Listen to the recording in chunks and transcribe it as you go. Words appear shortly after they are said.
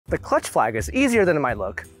The clutch flag is easier than it might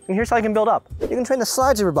look, and here's how you can build up. You can train the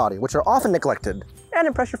sides of your body, which are often neglected, and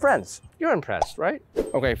impress your friends. You're impressed, right?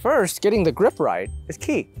 Okay, first, getting the grip right is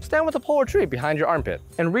key. Stand with a pole or tree behind your armpit,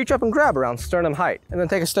 and reach up and grab around sternum height, and then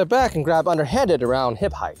take a step back and grab underhanded around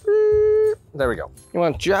hip height. There we go. You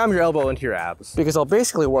want to jam your elbow into your abs because they'll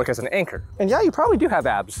basically work as an anchor. And yeah, you probably do have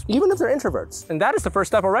abs, even if they're introverts. And that is the first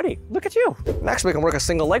step already. Look at you. Next, we can work a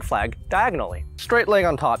single leg flag diagonally. Straight leg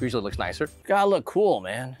on top usually looks nicer. Gotta look cool,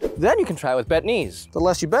 man. Then you can try with bent knees. The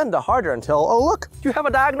less you bend, the harder until, oh look, you have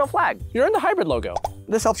a diagonal flag. You're in the hybrid logo.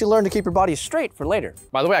 This helps you learn to keep your body straight for later.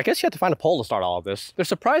 By the way, I guess you have to find a pole to start all of this. They're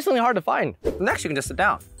surprisingly hard to find. Next, you can just sit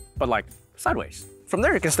down, but like sideways. From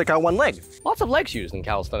there, you can stick out one leg. Lots of legs used in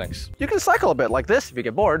calisthenics. You can cycle a bit like this if you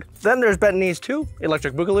get bored. Then there's bent knees too,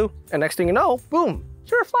 electric boogaloo, and next thing you know, boom,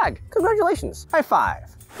 you're a flag. Congratulations, high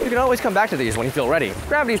five. You can always come back to these when you feel ready.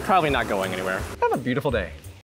 Gravity's probably not going anywhere. Have a beautiful day.